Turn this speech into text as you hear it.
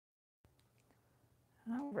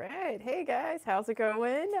All right. Hey guys, how's it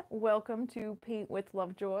going? Welcome to Paint with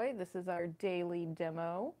Lovejoy. This is our daily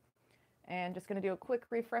demo. And just going to do a quick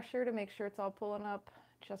refresher to make sure it's all pulling up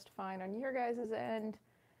just fine on your guys' end.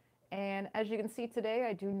 And as you can see today,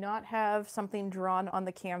 I do not have something drawn on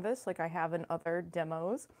the canvas like I have in other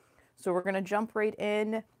demos. So we're going to jump right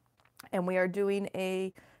in, and we are doing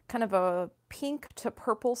a kind of a pink to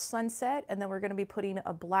purple sunset, and then we're going to be putting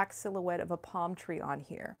a black silhouette of a palm tree on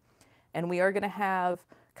here. And we are going to have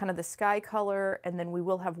kind of the sky color, and then we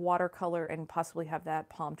will have watercolor and possibly have that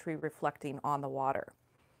palm tree reflecting on the water.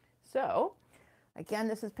 So again,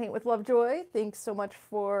 this is Paint with Lovejoy. Thanks so much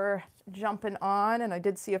for jumping on. And I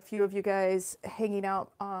did see a few of you guys hanging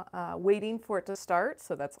out, waiting for it to start.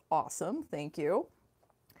 So that's awesome. Thank you.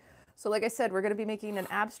 So like I said, we're going to be making an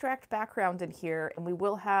abstract background in here, and we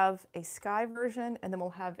will have a sky version, and then we'll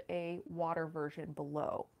have a water version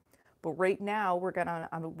below. But right now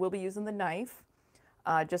we'll be using the knife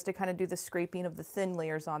just to kind of do the scraping of the thin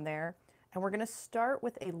layers on there. And we're going to start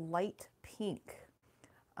with a light pink.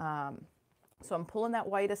 So I'm pulling that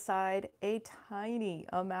white aside. A tiny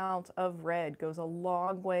amount of red goes a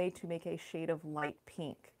long way to make a shade of light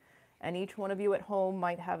pink. And each one of you at home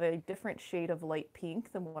might have a different shade of light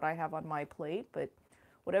pink than what I have on my plate, but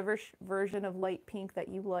whatever version of light pink that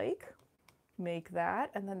you like, make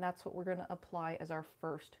that, and then that's what we're going to apply as our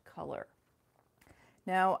first color.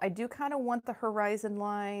 Now I do kind of want the horizon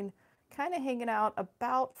line kind of hanging out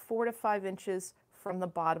about 4 to 5 inches from the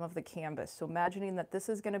bottom of the canvas. So imagining that this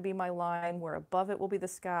is going to be my line, where above it will be the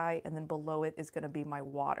sky, and then below it is going to be my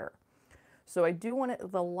water. So I do want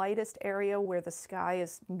it the lightest area where the sky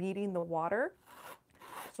is meeting the water.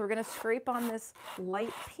 So we're going to scrape on this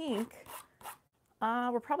light pink.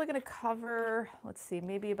 We're probably going to cover, let's see,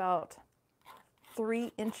 maybe about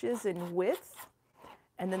 3 inches in width.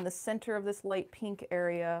 And then the center of this light pink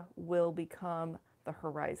area will become the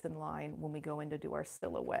horizon line when we go in to do our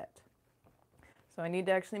silhouette. So I need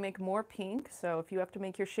to actually make more pink. So if you have to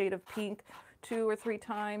make your shade of pink 2 or 3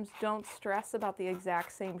 times, don't stress about the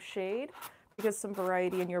exact same shade, because some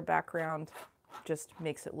variety in your background just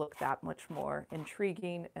makes it look that much more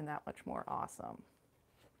intriguing and that much more awesome.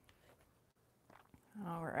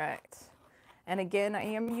 All right. And again, I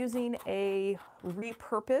am using a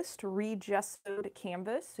repurposed, re-gessoed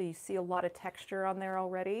canvas, so you see a lot of texture on there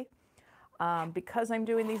already. Because I'm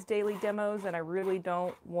doing these daily demos and I really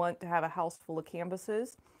don't want to have a house full of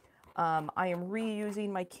canvases, I am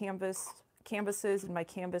reusing my canvases and my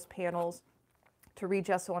canvas panels to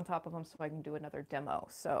re-gesso on top of them so I can do another demo.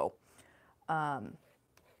 So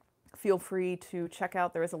feel free to check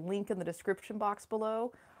out, there is a link in the description box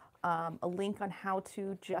below, a link on how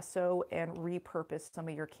to gesso and repurpose some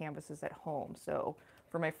of your canvases at home. So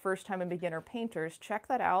for my first time in beginner painters, check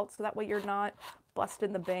that out so that way you're not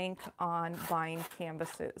busting the bank on buying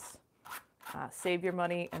canvases. Save your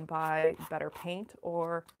money and buy better paint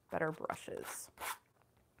or better brushes.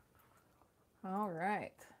 All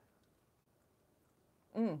right.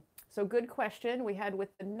 So good question we had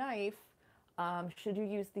with the knife. Should you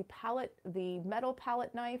use the metal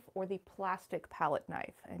palette knife or the plastic palette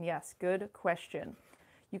knife? And yes, good question.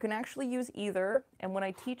 You can actually use either. And when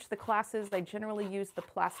I teach the classes, I generally use the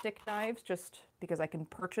plastic knives just because I can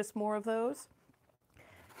purchase more of those.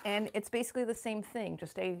 And it's basically the same thing,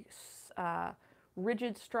 just a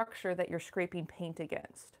rigid structure that you're scraping paint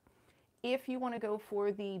against. If you want to go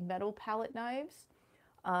for the metal palette knives,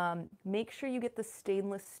 make sure you get the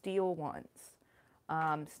stainless steel ones.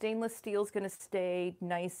 Stainless steel is going to stay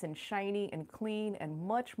nice and shiny and clean and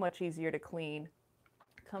much, much easier to clean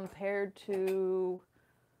compared to,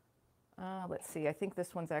 let's see, I think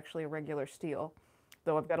this one's actually a regular steel,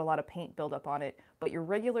 though I've got a lot of paint buildup on it. But your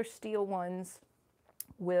regular steel ones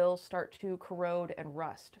will start to corrode and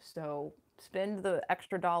rust. So spend the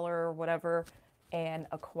extra dollar or whatever and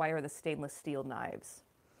acquire the stainless steel knives.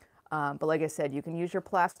 But like I said, you can use your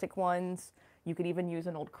plastic ones. You can even use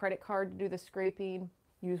an old credit card to do the scraping.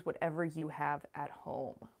 Use whatever you have at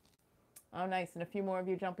home. Oh, nice. And a few more of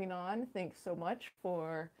you jumping on. Thanks so much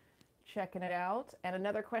for checking it out. And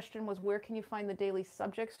another question was, where can you find the daily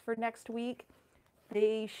subjects for next week?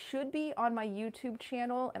 They should be on my YouTube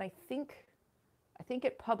channel, and I think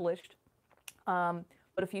it published. But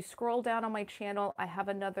if you scroll down on my channel, I have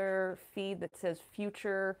another feed that says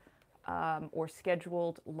future or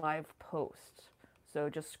scheduled live posts. So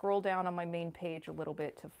just scroll down on my main page a little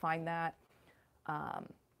bit to find that. And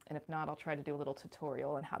if not, I'll try to do a little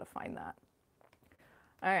tutorial on how to find that.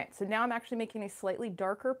 All right, so now I'm actually making a slightly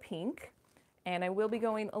darker pink. And I will be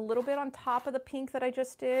going a little bit on top of the pink that I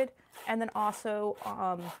just did. And then also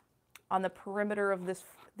on the perimeter of this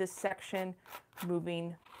section,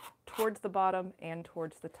 moving towards the bottom and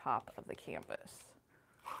towards the top of the canvas.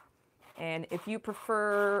 And if you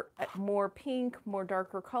prefer more pink, more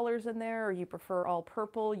darker colors in there, or you prefer all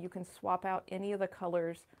purple, you can swap out any of the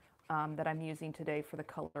colors that I'm using today for the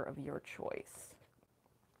color of your choice.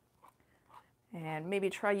 And maybe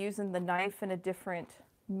try using the knife in a different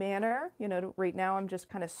manner. You know, right now I'm just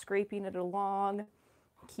kind of scraping it along,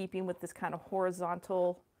 keeping with this kind of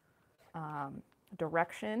horizontal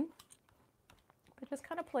direction. But just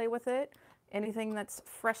kind of play with it. Anything that's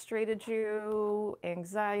frustrated you,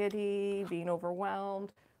 anxiety, being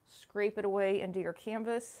overwhelmed, scrape it away into your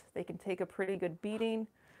canvas. They can take a pretty good beating.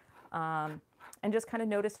 And just kind of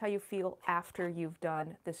notice how you feel after you've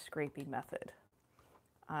done this scraping method.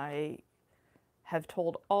 I have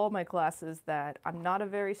told all my classes that I'm not a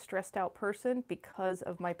very stressed out person because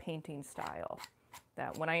of my painting style.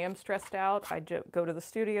 That when I am stressed out, I go to the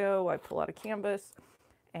studio, I pull out a canvas,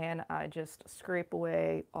 and I just scrape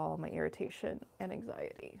away all my irritation and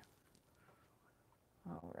anxiety.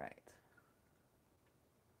 All right.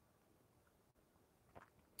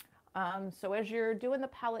 So as you're doing the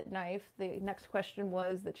palette knife, the next question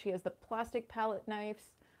was that she has the plastic palette knives,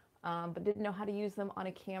 but didn't know how to use them on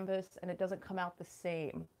a canvas, and it doesn't come out the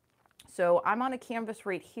same. So I'm on a canvas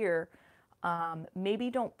right here. Maybe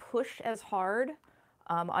don't push as hard.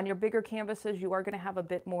 On your bigger canvases, you are going to have a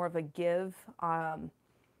bit more of a give,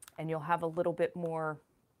 and you'll have a little bit more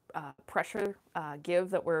pressure give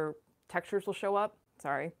that where textures will show up.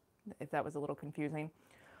 Sorry if that was a little confusing.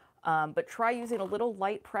 But try using a little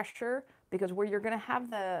light pressure, because where you're going to have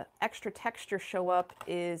the extra texture show up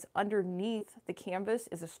is underneath the canvas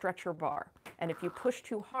is a stretcher bar. And if you push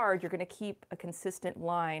too hard, you're going to keep a consistent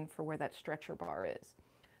line for where that stretcher bar is.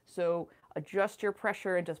 So adjust your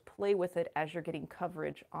pressure and just play with it as you're getting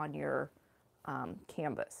coverage on your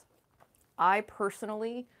canvas. I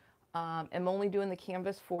personally am only doing the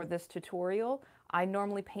canvas for this tutorial. I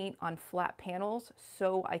normally paint on flat panels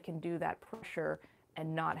so I can do that pressure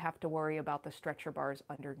and not have to worry about the stretcher bars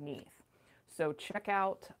underneath. So check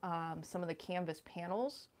out some of the canvas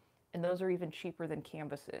panels, and those are even cheaper than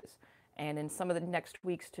canvases. And in some of the next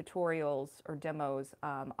week's tutorials or demos,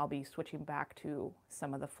 I'll be switching back to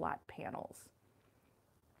some of the flat panels.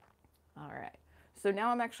 All right, so now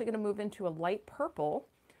I'm actually going to move into a light purple.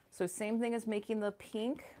 So same thing as making the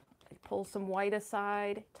pink. I pull some white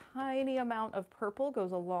aside. Tiny amount of purple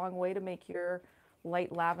goes a long way to make your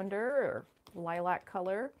light lavender or lilac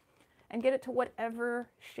color, and get it to whatever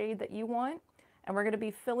shade that you want. And we're going to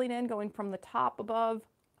be filling in, going from the top above,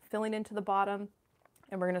 filling into the bottom,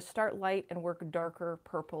 and we're going to start light and work darker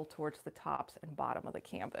purple towards the tops and bottom of the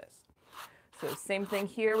canvas. So same thing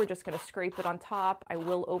here, we're just going to scrape it on top. I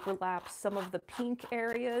will overlap some of the pink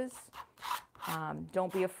areas.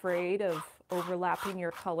 Don't be afraid of overlapping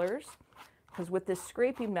your colors, because with this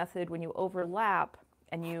scraping method, when you overlap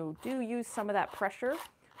and you do use some of that pressure,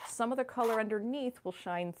 some of the color underneath will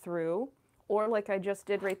shine through, or like I just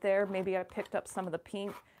did right there, maybe I picked up some of the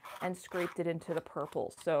pink and scraped it into the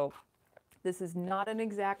purple. So this is not an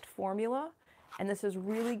exact formula, and this is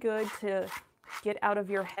really good to get out of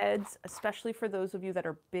your heads, especially for those of you that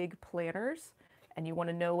are big planners and you want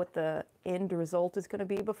to know what the end result is going to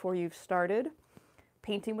be before you've started.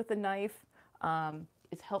 Painting with a knife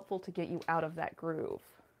is helpful to get you out of that groove.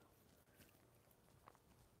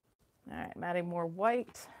 All right, I'm adding more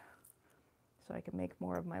white so I can make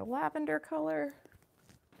more of my lavender color.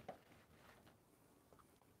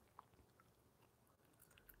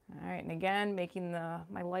 All right, and again, making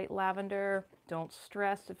my light lavender. Don't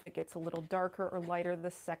stress if it gets a little darker or lighter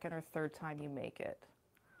the second or third time you make it.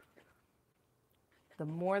 The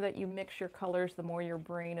more that you mix your colors, the more your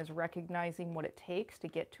brain is recognizing what it takes to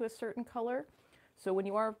get to a certain color. So when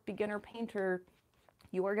you are a beginner painter,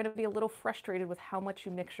 you are going to be a little frustrated with how much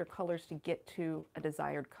you mix your colors to get to a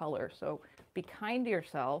desired color. So be kind to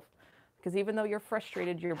yourself, because even though you're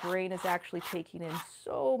frustrated, your brain is actually taking in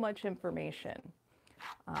so much information.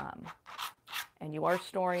 And you are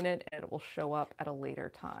storing it, and it will show up at a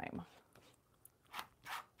later time.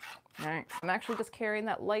 All right, I'm actually just carrying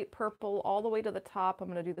that light purple all the way to the top.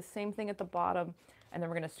 I'm going to do the same thing at the bottom, and then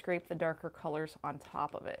we're going to scrape the darker colors on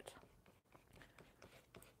top of it.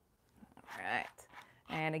 All right.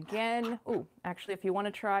 And again, actually, if you want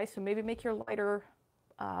to try, so maybe make your lighter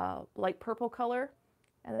light purple color,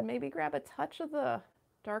 and then maybe grab a touch of the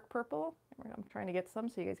dark purple. I'm trying to get some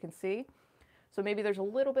so you guys can see. So maybe there's a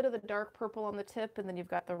little bit of the dark purple on the tip, and then you've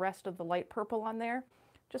got the rest of the light purple on there.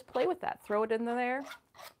 Just play with that. Throw it in there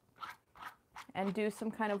and do some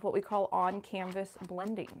kind of what we call on-canvas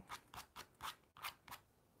blending.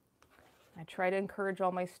 I try to encourage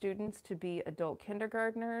all my students to be adult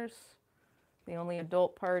kindergartners. The only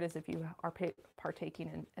adult part is if you are partaking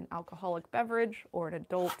in an alcoholic beverage or an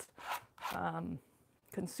adult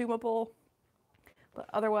consumable. But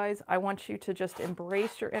otherwise, I want you to just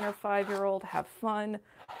embrace your inner 5-year-old, have fun.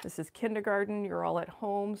 This is kindergarten. You're all at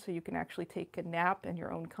home, so you can actually take a nap in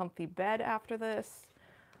your own comfy bed after this.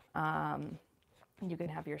 You can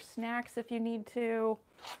have your snacks if you need to,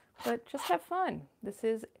 but just have fun. This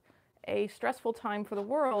is a stressful time for the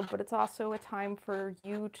world, but it's also a time for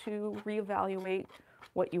you to reevaluate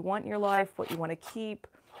what you want in your life, what you want to keep,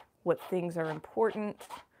 what things are important,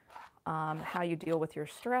 how you deal with your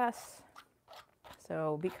stress.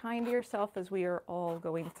 So be kind to yourself as we are all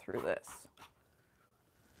going through this.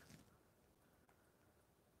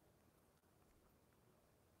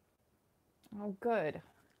 Oh, good.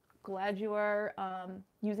 Glad you are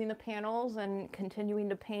using the panels and continuing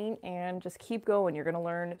to paint, and just keep going. You're going to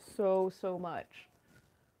learn so much.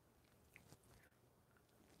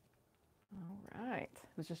 All right. I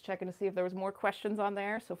was just checking to see if there was more questions on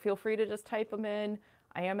there, so feel free to just type them in.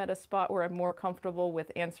 I am at a spot where I'm more comfortable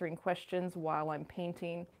with answering questions while I'm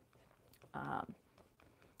painting.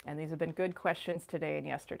 And these have been good questions today and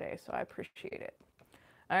yesterday, so I appreciate it.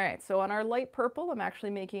 All right, so on our light purple, I'm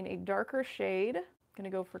actually making a darker shade. I'm going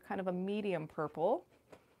to go for kind of a medium purple.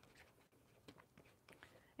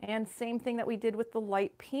 And same thing that we did with the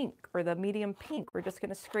light pink or the medium pink. We're just going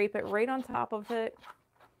to scrape it right on top of it,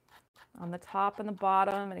 on the top and the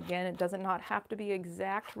bottom. And again, it does not have to be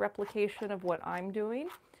exact replication of what I'm doing.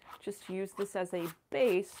 Just use this as a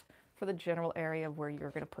base for the general area of where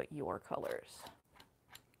you're going to put your colors.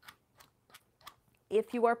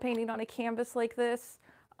 If you are painting on a canvas like this,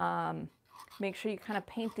 make sure you kind of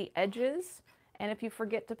paint the edges. And if you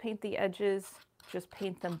forget to paint the edges, just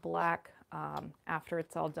paint them black after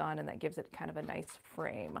it's all done, and that gives it kind of a nice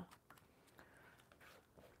frame.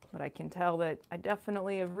 But I can tell that I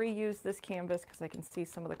definitely have reused this canvas because I can see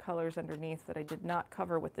some of the colors underneath that I did not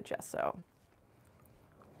cover with the gesso.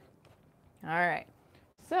 All right,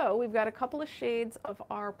 so we've got a couple of shades of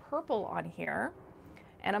our purple on here.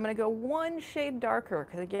 And I'm going to go one shade darker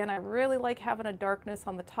because, again, I really like having a darkness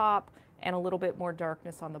on the top and a little bit more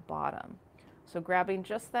darkness on the bottom. So grabbing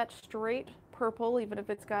just that straight purple, even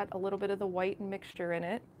if it's got a little bit of the white mixture in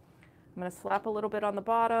it, I'm going to slap a little bit on the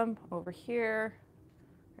bottom over here.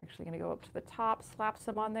 I'm actually going to go up to the top, slap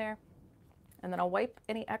some on there, and then I'll wipe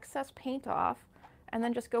any excess paint off and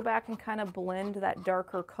then just go back and kind of blend that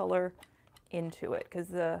darker color into it because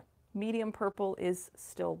the medium purple is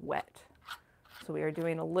still wet. So we are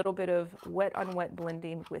doing a little bit of wet on wet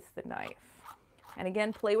blending with the knife. And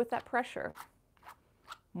again, play with that pressure.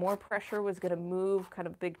 More pressure was going to move kind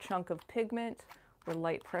of big chunk of pigment, where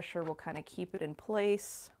light pressure will kind of keep it in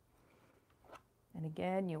place. And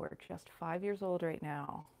again, you are just 5 years old right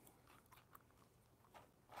now.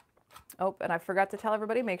 Oh, and I forgot to tell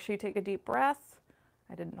everybody, make sure you take a deep breath.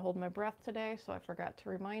 I didn't hold my breath today, so I forgot to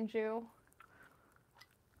remind you.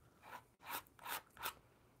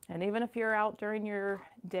 And even if you're out during your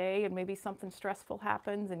day and maybe something stressful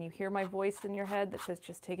happens and you hear my voice in your head that says,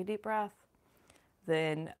 just take a deep breath,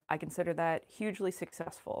 then I consider that hugely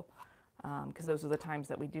successful, because those are the times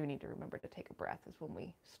that we do need to remember to take a breath, is when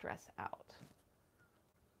we stress out.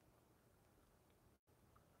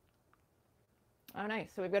 Oh,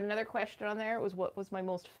 nice. So we've got another question on there. It was, what was my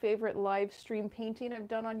most favorite live stream painting I've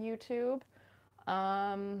done on YouTube?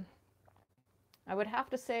 I would have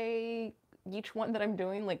to say each one that I'm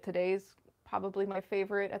doing, like today's probably my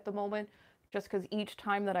favorite at the moment, just because each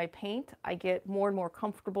time that I paint, I get more and more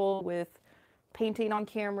comfortable with painting on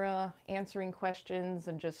camera, answering questions,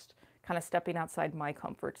 and just kind of stepping outside my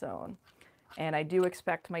comfort zone. And I do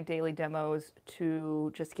expect my daily demos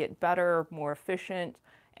to just get better, more efficient,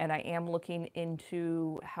 and I am looking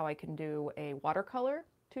into how I can do a watercolor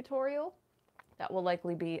tutorial. That will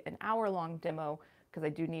likely be an hour-long demo because I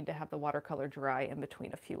do need to have the watercolor dry in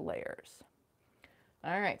between a few layers.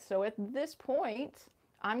 All right, so at this point,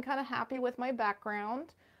 I'm kind of happy with my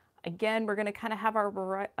background. Again, we're going to kind of have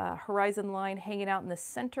our horizon line hanging out in the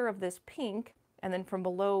center of this pink, and then from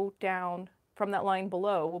below down, from that line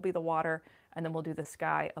below will be the water, and then we'll do the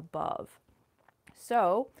sky above.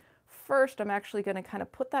 So first, I'm actually going to kind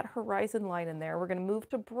of put that horizon line in there. We're going to move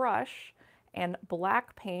to brush and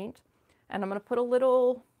black paint, and I'm going to put a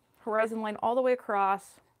little horizon line all the way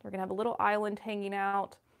across. We're going to have a little island hanging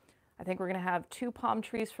out. I think we're going to have 2 palm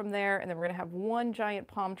trees from there, and then we're going to have 1 giant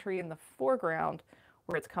palm tree in the foreground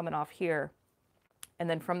where it's coming off here. And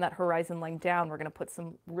then from that horizon line down, we're going to put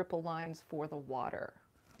some ripple lines for the water.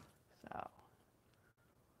 So,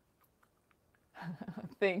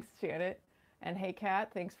 thanks, Janet. And hey,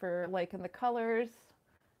 Kat, thanks for liking the colors.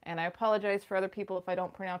 And I apologize for other people if I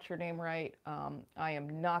don't pronounce your name right. I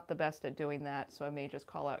am not the best at doing that, so I may just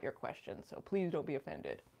call out your question. So please don't be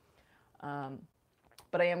offended. Um,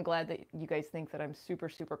 but I am glad that you guys think that I'm super,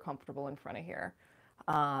 super comfortable in front of here.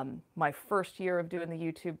 My first year of doing the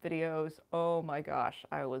YouTube videos, oh my gosh,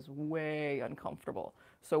 I was way uncomfortable.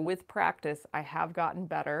 So with practice, I have gotten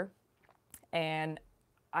better. And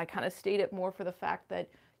I kind of state it more for the fact that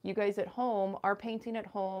you guys at home are painting at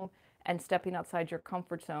home and stepping outside your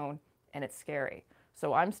comfort zone, and it's scary.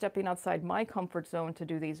 So I'm stepping outside my comfort zone to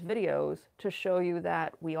do these videos to show you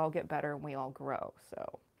that we all get better and we all grow.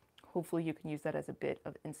 So hopefully you can use that as a bit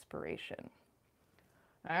of inspiration.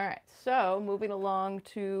 All right, so moving along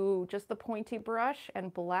to just the pointy brush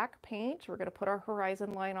and black paint. We're going to put our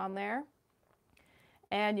horizon line on there.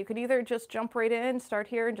 And you can either just jump right in, start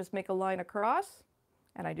here, and just make a line across.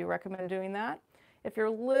 And I do recommend doing that. If you're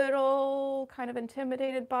a little kind of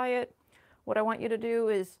intimidated by it, what I want you to do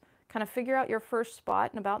is kind of figure out your first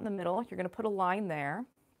spot and about in the middle. You're going to put a line there.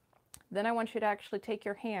 Then I want you to actually take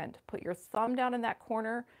your hand, put your thumb down in that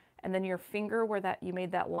corner, and then your finger where that you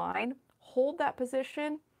made that line. Hold that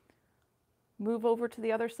position, move over to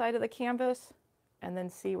the other side of the canvas, and then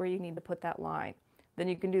see where you need to put that line. Then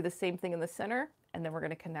you can do the same thing in the center, and then we're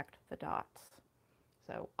going to connect the dots.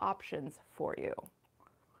 So options for you.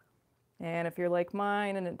 And if you're like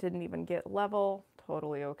mine and it didn't even get level,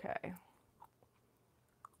 totally okay.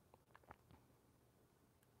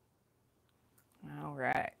 All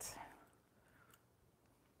right.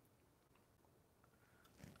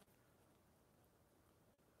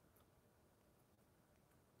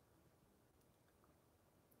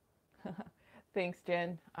 Thanks,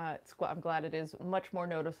 Jen. I'm glad it is much more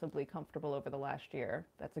noticeably comfortable over the last year.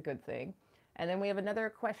 That's a good thing. And then we have another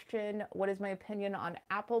question. What is my opinion on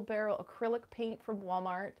apple barrel acrylic paint from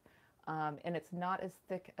Walmart? And it's not as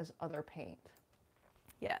thick as other paint.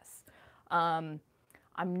 Yes. I'm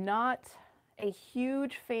not a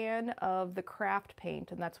huge fan of the craft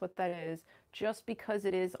paint, and that's what that is, just because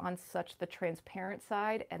it is on such the transparent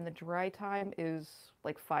side, and the dry time is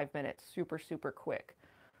like 5 minutes, super, super quick.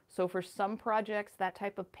 So for some projects, that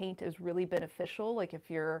type of paint is really beneficial. Like if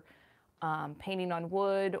you're painting on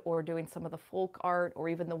wood or doing some of the folk art or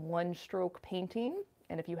even the one-stroke painting.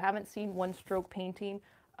 And if you haven't seen one-stroke painting,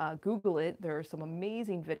 Google it. There are some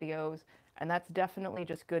amazing videos, and that's definitely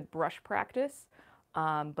just good brush practice,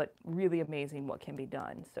 but really amazing what can be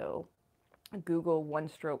done. So Google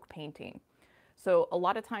one-stroke painting. So a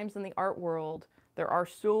lot of times in the art world, there are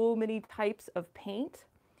so many types of paint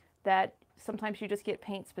that sometimes you just get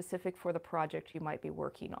paint specific for the project you might be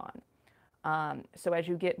working on. So as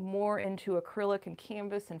you get more into acrylic and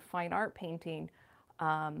canvas and fine art painting,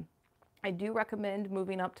 I do recommend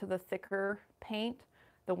moving up to the thicker paint.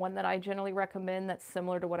 The one that I generally recommend that's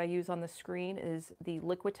similar to what I use on the screen is the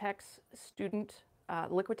Liquitex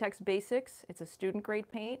Liquitex Basics. It's a student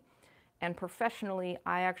grade paint. And professionally,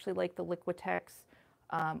 I actually like the Liquitex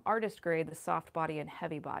artist grade, the soft body and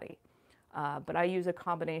heavy body. But I use a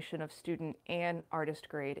combination of student and artist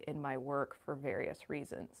grade in my work for various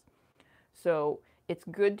reasons. So it's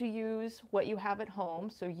good to use what you have at home.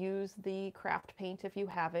 So use the craft paint if you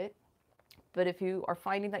have it. But if you are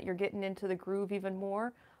finding that you're getting into the groove even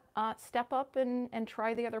more, step up and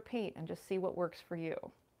try the other paint and just see what works for you.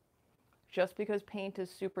 Just because paint is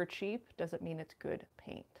super cheap doesn't mean it's good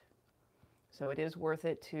paint. So it is worth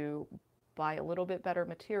it to buy a little bit better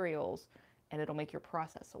materials, and it'll make your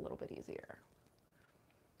process a little bit easier.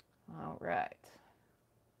 All right.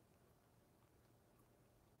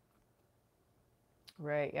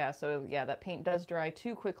 Right, yeah, so yeah, that paint does dry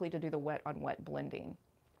too quickly to do the wet on wet blending.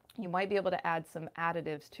 You might be able to add some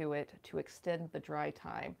additives to it to extend the dry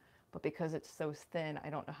time, but because it's so thin, I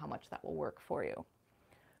don't know how much that will work for you.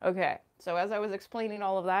 Okay, so as I was explaining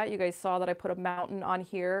all of that, you guys saw that I put a mountain on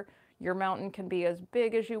here. Your mountain can be as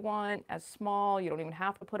big as you want, as small. You don't even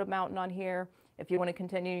have to put a mountain on here. If you want to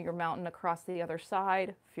continue your mountain across the other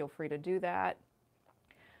side, feel free to do that.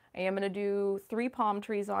 I am going to do 3 palm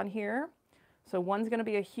trees on here. So one's going to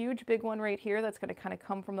be a huge big one right here that's going to kind of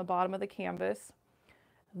come from the bottom of the canvas.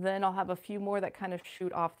 Then I'll have a few more that kind of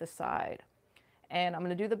shoot off the side. And I'm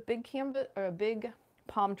going to do the big canvas or a big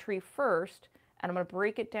palm tree first, and I'm going to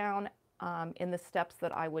break it down in the steps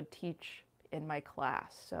that I would teach in my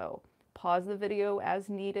class. So pause the video as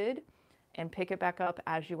needed and pick it back up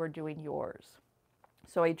as you are doing yours.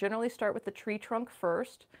 So I generally start with the tree trunk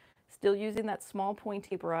first, still using that small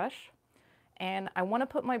pointy brush. And I want to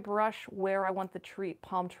put my brush where I want the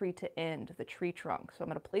palm tree to end, the tree trunk. So I'm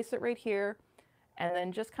going to place it right here and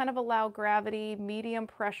then just kind of allow gravity, medium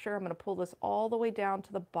pressure. I'm going to pull this all the way down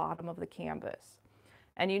to the bottom of the canvas.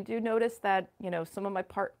 And you do notice that, you know, some of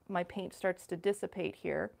my paint starts to dissipate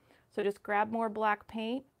here. So just grab more black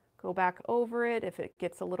paint, go back over it. If it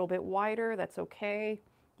gets a little bit wider, that's okay.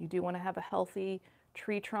 You do want to have a healthy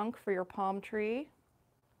tree trunk for your palm tree.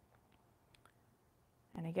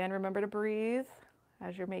 And again, remember to breathe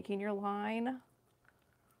as you're making your line.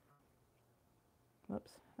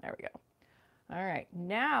 Whoops, there we go. All right,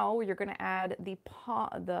 now you're going to add the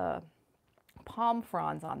palm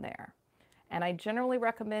fronds on there. And I generally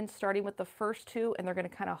recommend starting with the first two, and they're going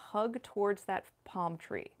to kind of hug towards that palm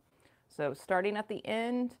tree. So starting at the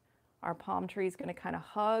end, our palm tree is going to kind of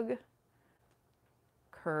hug,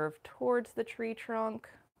 curve towards the tree trunk.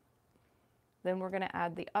 Then we're going to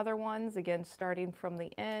add the other ones, again, starting from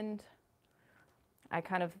the end.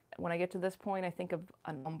 When I get to this point, I think of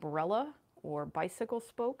an umbrella or bicycle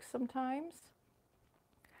spokes sometimes.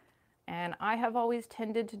 And I have always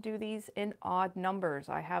tended to do these in odd numbers.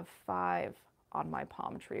 I have 5 on my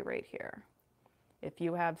palm tree right here. If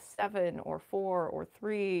you have 7 or 4 or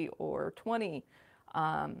 3 or 20,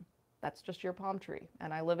 that's just your palm tree.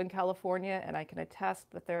 And I live in California, and I can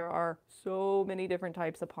attest that there are so many different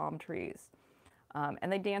types of palm trees.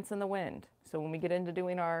 And they dance in the wind. So when we get into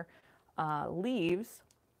doing our leaves,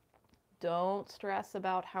 don't stress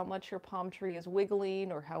about how much your palm tree is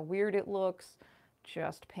wiggling or how weird it looks.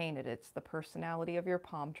 Just paint it. It's the personality of your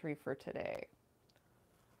palm tree for today.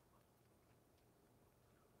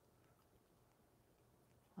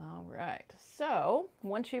 All right, so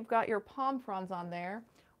once you've got your palm fronds on there,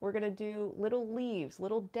 we're going to do little leaves,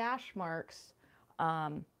 little dash marks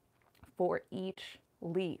for each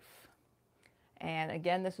leaf. And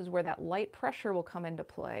again, this is where that light pressure will come into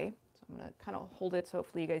play. So I'm going to kind of hold it so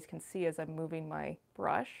hopefully you guys can see as I'm moving my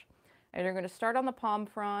brush. And you're going to start on the palm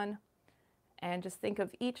frond and just think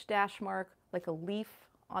of each dash mark like a leaf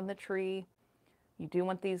on the tree. You do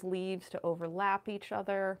want these leaves to overlap each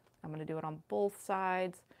other. I'm going to do it on both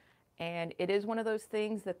sides. And it is one of those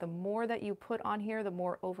things that the more that you put on here, the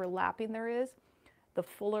more overlapping there is, the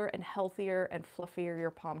fuller and healthier and fluffier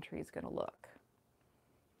your palm tree is going to look.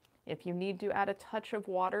 If you need to add a touch of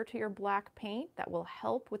water to your black paint, that will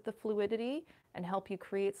help with the fluidity and help you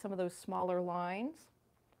create some of those smaller lines.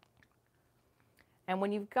 And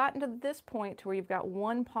when you've gotten to this point to where you've got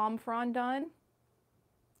one palm frond done,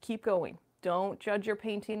 keep going. Don't judge your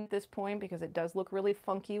painting at this point because it does look really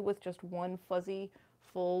funky with just one fuzzy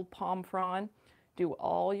full palm frond. Do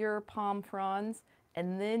all your palm fronds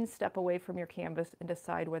and then step away from your canvas and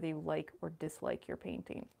decide whether you like or dislike your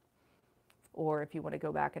painting, or if you want to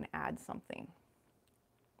go back and add something.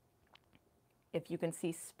 If you can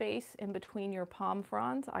see space in between your palm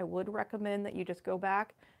fronds, I would recommend that you just go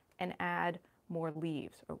back and add more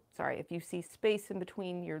leaves. Oh, sorry, if you see space in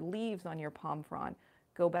between your leaves on your palm frond,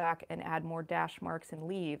 go back and add more dash marks and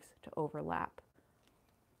leaves to overlap.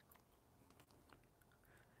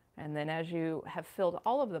 And then as you have filled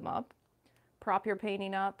all of them up, prop your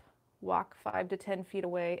painting up, walk 5 to 10 feet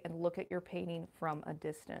away and look at your painting from a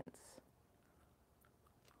distance.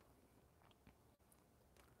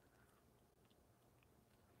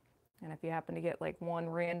 And if you happen to get like one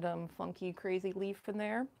random funky crazy leaf in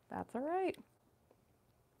there, that's all right.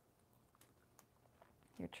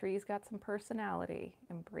 Your tree's got some personality.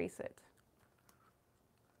 Embrace it.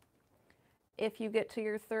 If you get to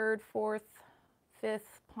your 3rd, 4th,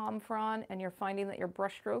 5th palm frond and you're finding that your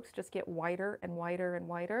brush strokes just get wider and wider and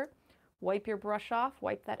wider, wipe your brush off,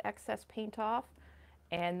 wipe that excess paint off,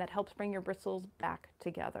 and that helps bring your bristles back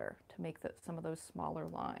together to make some of those smaller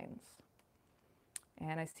lines.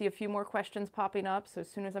 And I see a few more questions popping up, so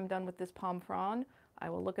as soon as I'm done with this palm frond,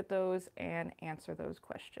 I will look at those and answer those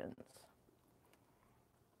questions.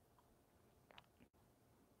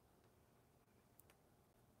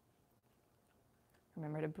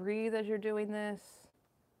 Remember to breathe as you're doing this.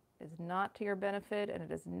 It is not to your benefit, and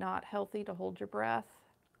it is not healthy to hold your breath.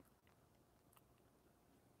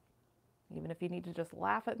 Even if you need to just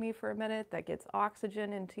laugh at me for a minute, that gets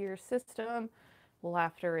oxygen into your system.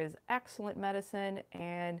 Laughter is excellent medicine,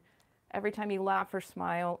 and every time you laugh or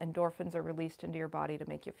smile, endorphins are released into your body to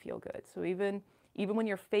make you feel good. So even when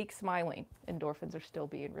you're fake smiling, endorphins are still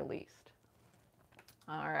being released.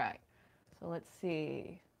 All right, so let's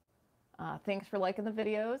see. Thanks for liking the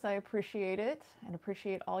videos. I appreciate it and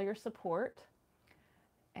appreciate all your support.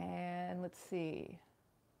 And let's see.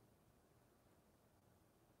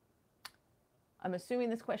 I'm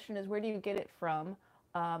assuming this question is, where do you get it from?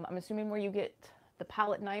 I'm assuming where you get the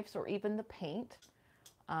palette knives or even the paint.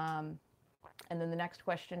 And then the next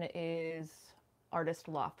question is Artist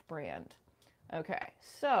Loft brand. Okay,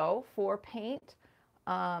 so for paint,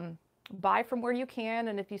 buy from where you can,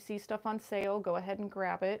 and if you see stuff on sale, go ahead and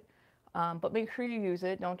grab it. but make sure you use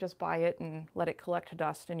it. Don't just buy it and let it collect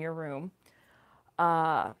dust in your room.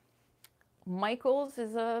 Uh, Michael's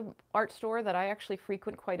is a art store that I actually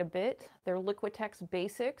frequent quite a bit. They're Liquitex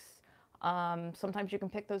Basics. Sometimes you can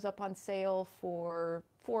pick those up on sale for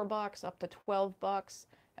 $4 up to $12.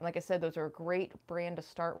 And like I said, those are a great brand to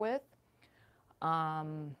start with.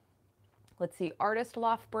 Let's see, Artist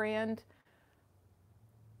Loft brand.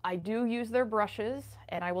 I do use their brushes,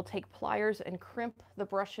 and I will take pliers and crimp the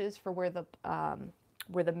brushes for where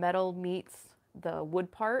the metal meets the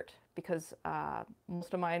wood part, because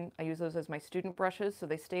most of mine, I use those as my student brushes, so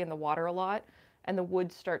they stay in the water a lot, and the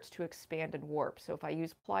wood starts to expand and warp. So if I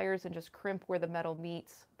use pliers and just crimp where the metal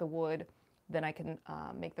meets the wood, then I can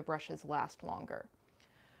make the brushes last longer.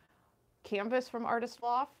 Canvas from Artist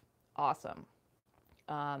Loft, awesome.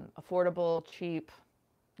 Affordable, cheap,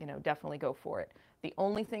 you know, definitely go for it. The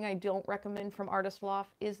only thing I don't recommend from Artist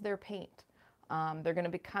Loft is their paint. They're going to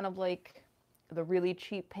be kind of like the really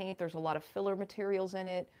cheap paint. There's a lot of filler materials in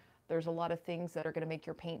it. There's a lot of things that are going to make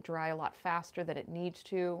your paint dry a lot faster than it needs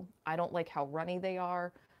to. I don't like how runny they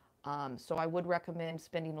are. So I would recommend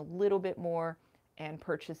spending a little bit more and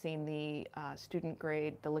purchasing the student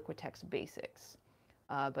grade, the Liquitex Basics.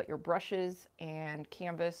 But your brushes and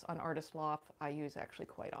canvas on Artist Loft, I use actually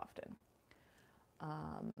quite often.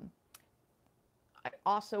 I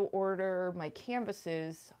also order my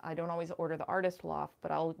canvases. I don't always order the Artist Loft,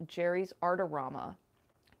 but Jerry's Artorama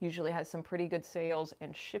usually has some pretty good sales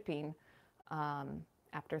and shipping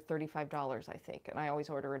after $35, I think. And I always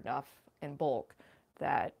order enough in bulk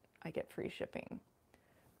that I get free shipping.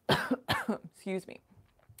 Excuse me.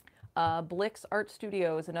 Blick's Art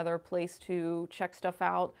Studio is another place to check stuff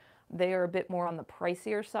out. They are a bit more on the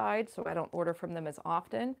pricier side, so I don't order from them as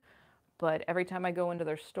often. But every time I go into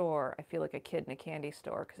their store, I feel like a kid in a candy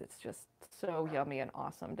store, because it's just so yummy and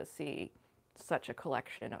awesome to see such a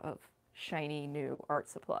collection of shiny new art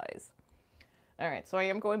supplies. All right, so I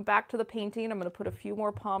am going back to the painting. I'm going to put a few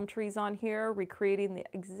more palm trees on here, recreating the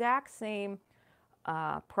exact same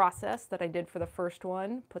process that I did for the first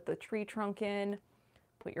one. Put the tree trunk in,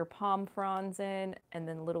 put your palm fronds in, and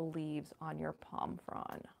then little leaves on your palm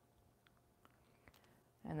frond.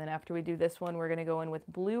 And then after we do this one, we're going to go in with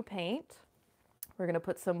blue paint. We're going to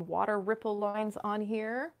put some water ripple lines on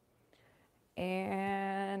here.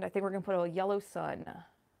 And I think we're going to put a yellow sun.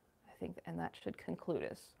 I think, and that should conclude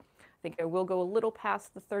us. I think I will go a little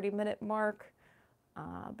past the 30-minute mark,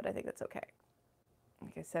 but I think that's okay.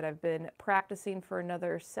 Like I said, I've been practicing for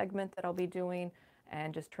another segment that I'll be doing,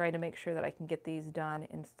 and just trying to make sure that I can get these done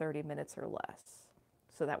in 30 minutes or less.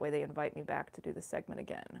 So that way they invite me back to do the segment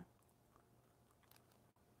again.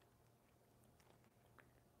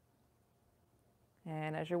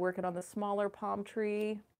 And as you're working on the smaller palm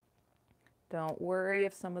tree, don't worry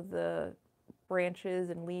if some of the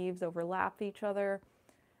branches and leaves overlap each other.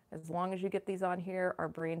 As long as you get these on here, our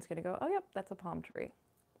brain's going to go, oh, yep, that's a palm tree.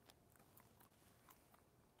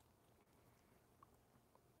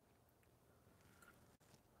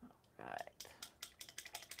 All right.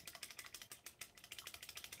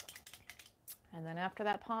 And then after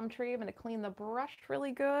that palm tree, I'm going to clean the brush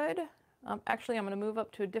really good. Actually, I'm going to move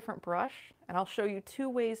up to a different brush, and I'll show you two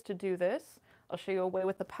ways to do this. I'll show you a way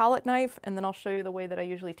with the palette knife, and then I'll show you the way that I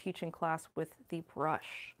usually teach in class with the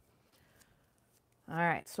brush. All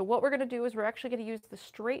right, so what we're going to do is we're actually going to use the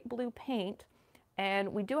straight blue paint,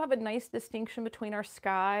 and we do have a nice distinction between our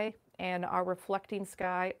sky and our reflecting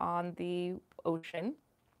sky on the ocean.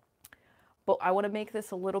 But I want to make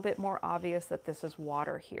this a little bit more obvious that this is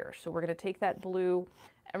water here. So we're going to take that blue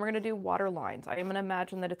and we're going to do water lines. I am going to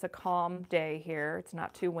imagine that it's a calm day here. It's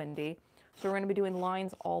not too windy. So we're going to be doing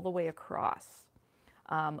lines all the way across,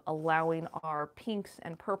 allowing our pinks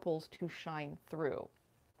and purples to shine through.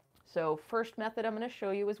 So first method I'm going to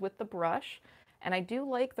show you is with the brush. And I do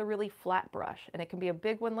like the really flat brush. And it can be a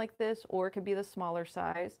big one like this, or it could be the smaller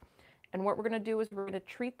size. And what we're going to do is we're going to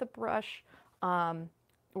treat the brush.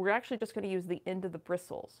 We're actually just going to use the end of the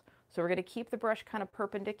bristles. So we're going to keep the brush kind of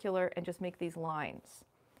perpendicular and just make these lines.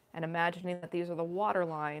 And imagining that these are the water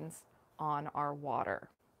lines on our water.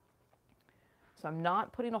 So I'm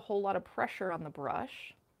not putting a whole lot of pressure on the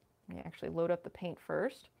brush. Let me actually load up the paint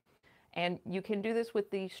first. And you can do this with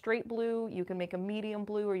the straight blue, you can make a medium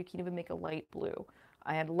blue, or you can even make a light blue.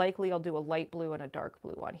 And likely I'll do a light blue and a dark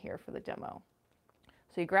blue on here for the demo.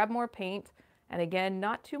 So you grab more paint, and again,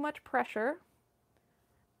 not too much pressure.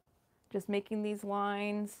 Just making these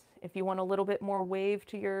lines. If you want a little bit more wave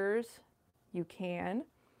to yours, you can.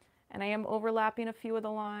 And I am overlapping a few of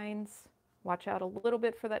the lines. Watch out a little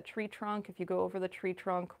bit for that tree trunk. If you go over the tree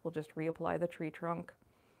trunk, we'll just reapply the tree trunk.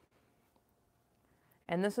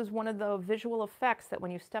 And this is one of the visual effects that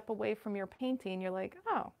when you step away from your painting, you're like,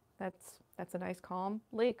 oh, that's a nice calm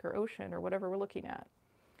lake or ocean or whatever we're looking at.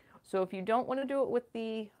 So if you don't want to do it with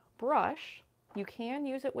the brush, you can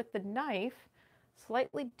use it with the knife,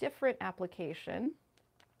 slightly different application.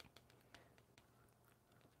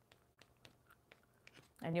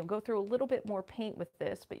 And you'll go through a little bit more paint with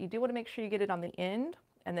this, but you do want to make sure you get it on the end.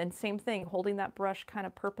 And then same thing, holding that brush kind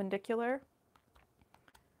of perpendicular.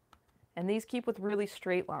 And these keep with really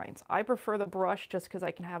straight lines. I prefer the brush just because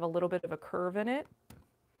I can have a little bit of a curve in it.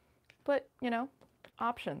 But, you know,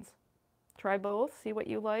 options. Try both, see what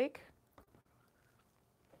you like.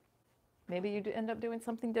 Maybe you end up doing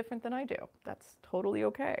something different than I do. That's totally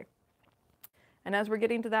okay. And as we're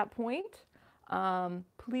getting to that point,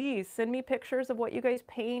 please send me pictures of what you guys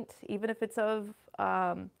paint, even if it's of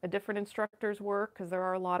a different instructor's work, because there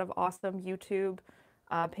are a lot of awesome YouTube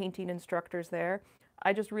painting instructors there.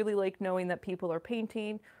 I just really like knowing that people are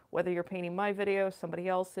painting, whether you're painting my video, somebody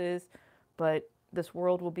else's, but this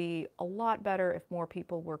world will be a lot better if more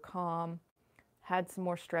people were calm, had some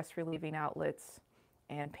more stress relieving outlets,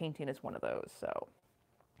 and painting is one of those. So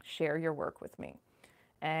share your work with me.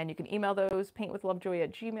 And you can email those,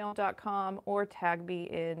 paintwithlovejoy@gmail.com, or tag me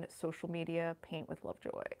in social media,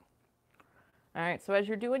 paintwithlovejoy. All right, so as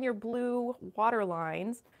you're doing your blue water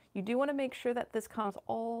lines, you do want to make sure that this comes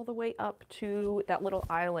all the way up to that little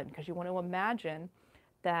island, because you want to imagine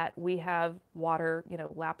that we have water, you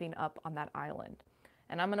know, lapping up on that island.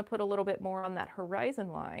 And I'm going to put a little bit more on that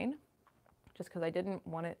horizon line, just because I didn't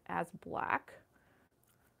want it as black.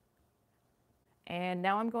 And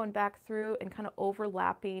now I'm going back through and kind of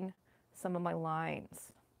overlapping some of my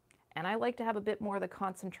lines. And I like to have a bit more of the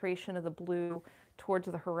concentration of the blue towards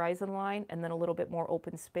the horizon line, and then a little bit more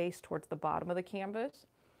open space towards the bottom of the canvas.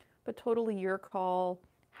 But totally your call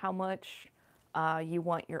how much you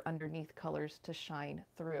want your underneath colors to shine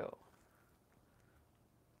through.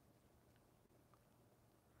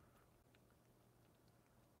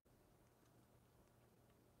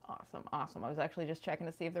 Awesome, awesome. I was actually just checking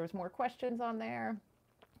to see if there was more questions on there.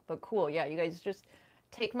 But cool, yeah, you guys just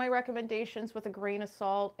take my recommendations with a grain of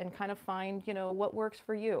salt and kind of find, you know, what works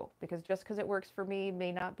for you. Because just because it works for me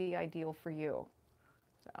may not be ideal for you.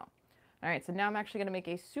 So, all right, so now I'm actually going to make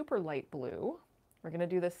a super light blue. We're going to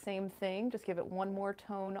do the same thing, just give it one more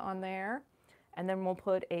tone on there. And then we'll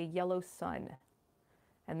put a yellow sun.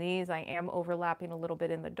 And these I am overlapping a little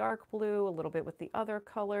bit in the dark blue, a little bit with the other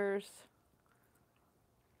colors.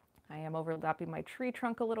 I am overlapping my tree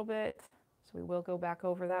trunk a little bit, so we will go back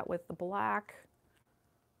over that with the black.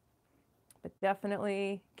 But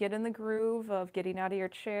definitely get in the groove of getting out of your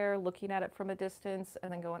chair, looking at it from a distance,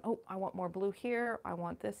 and then going, oh, I want more blue here, I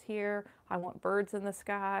want this here, I want birds in the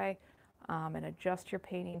sky, and adjust your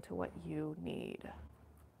painting to what you need.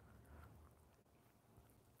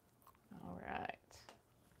 All right.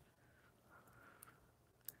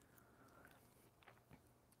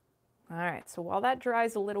 All right, so while that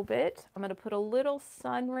dries a little bit, I'm going to put a little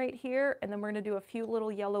sun right here, and then we're going to do a few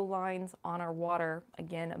little yellow lines on our water.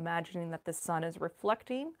 Again, imagining that the sun is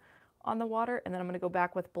reflecting on the water, and then I'm going to go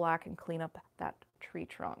back with black and clean up that tree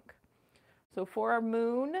trunk. So for our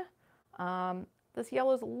moon, this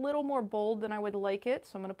yellow is a little more bold than I would like it,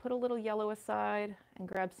 so I'm going to put a little yellow aside and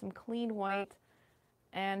grab some clean white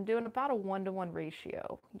and doing about a 1-to-1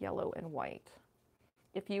 ratio, yellow and white.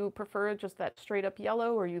 If you prefer just that straight up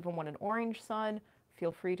yellow, or you even want an orange sun,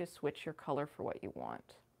 feel free to switch your color for what you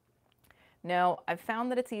want. Now, I've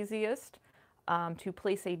found that it's easiest to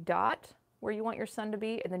place a dot where you want your sun to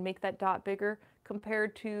be and then make that dot bigger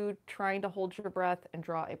compared to trying to hold your breath and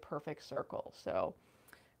draw a perfect circle. So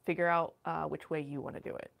figure out which way you want to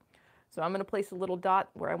do it. So I'm going to place a little dot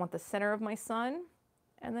where I want the center of my sun,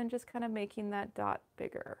 and then just kind of making that dot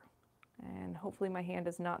bigger. And hopefully my hand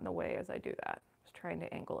is not in the way as I do that. Trying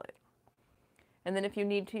to angle it. And then if you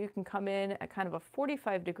need to, you can come in at kind of a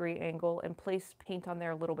 45-degree angle and place paint on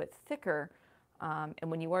there a little bit thicker. And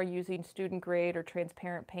when you are using student grade or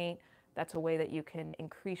transparent paint, that's a way that you can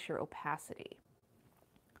increase your opacity.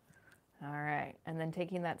 All right, and then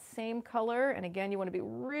taking that same color, and again, you want to be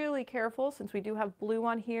really careful since we do have blue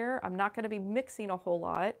on here. I'm not going to be mixing a whole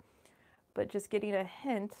lot, but just getting a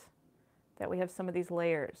hint that we have some of these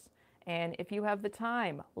layers. And if you have the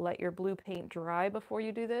time, let your blue paint dry before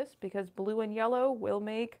you do this, because blue and yellow will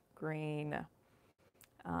make green.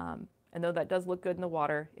 And though that does look good in the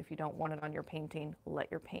water, if you don't want it on your painting, let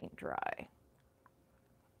your paint dry.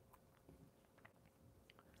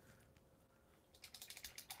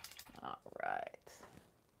 All right.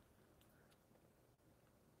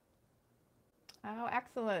 Oh,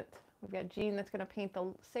 excellent. We've got Jean that's going to paint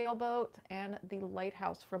the sailboat and the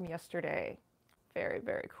lighthouse from yesterday. Very,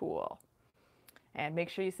 very cool. And make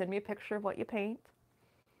sure you send me a picture of what you paint.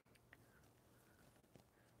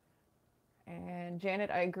 And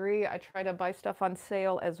Janet, I agree. I try to buy stuff on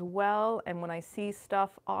sale as well. And when I see stuff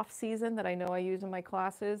off season that I know I use in my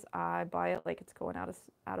classes, I buy it like it's going out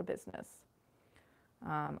of business.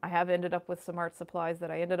 I have ended up with some art supplies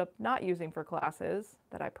that I ended up not using for classes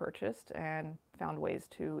that I purchased and found ways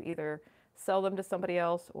to either sell them to somebody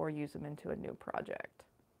else or use them into a new project.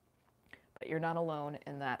 But you're not alone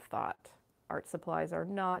in that thought. Art supplies are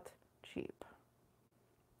not cheap.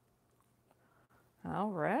 All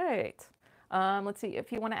right. Let's see,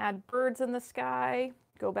 if you want to add birds in the sky,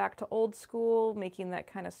 go back to old school, making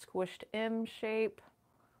that kind of squished M shape.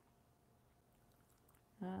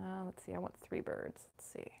 Let's see, I want 3 birds.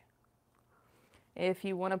 Let's see. If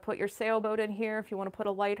you want to put your sailboat in here, if you want to put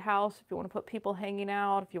a lighthouse, if you want to put people hanging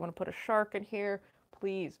out, if you want to put a shark in here,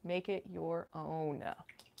 please make it your own.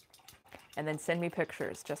 And then send me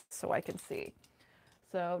pictures just so I can see.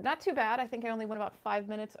 So not too bad. I think I only went about 5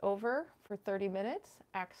 minutes over for 30 minutes.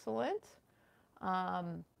 Excellent.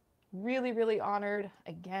 Really, really honored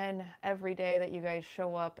again every day that you guys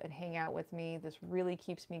show up and hang out with me. This really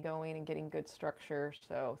keeps me going and getting good structure.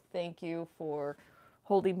 So thank you for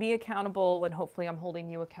holding me accountable, and hopefully I'm holding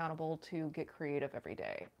you accountable to get creative every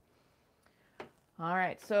day. All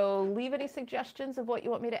right, so leave any suggestions of what you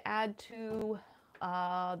want me to add to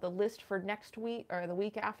the list for next week or the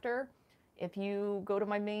week after. If you go to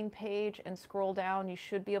my main page and scroll down, you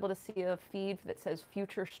should be able to see a feed that says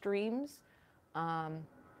future streams.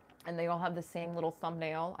 And they all have the same little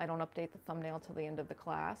thumbnail. I don't update the thumbnail till the end of the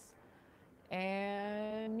class.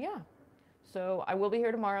 And yeah, so I will be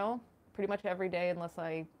here tomorrow, pretty much every day, unless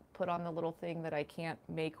I put on the little thing that I can't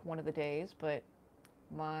make one of the days. But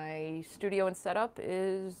my studio and setup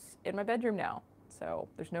is in my bedroom now, so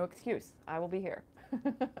there's no excuse. I will be here.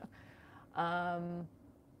 Oh,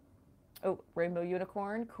 rainbow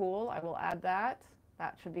unicorn, cool. I will add that.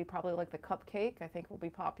 That should be probably like the cupcake. I think will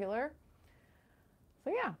be popular.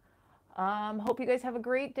 So yeah, hope you guys have a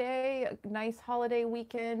great day, a nice holiday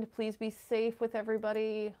weekend. Please be safe with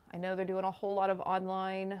everybody. I know they're doing a whole lot of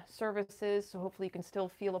online services, so hopefully you can still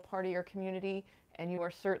feel a part of your community, and you are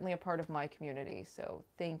certainly a part of my community. So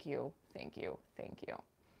thank you, thank you, thank you.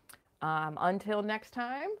 Until next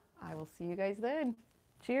time, I will see you guys then.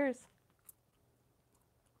 Cheers.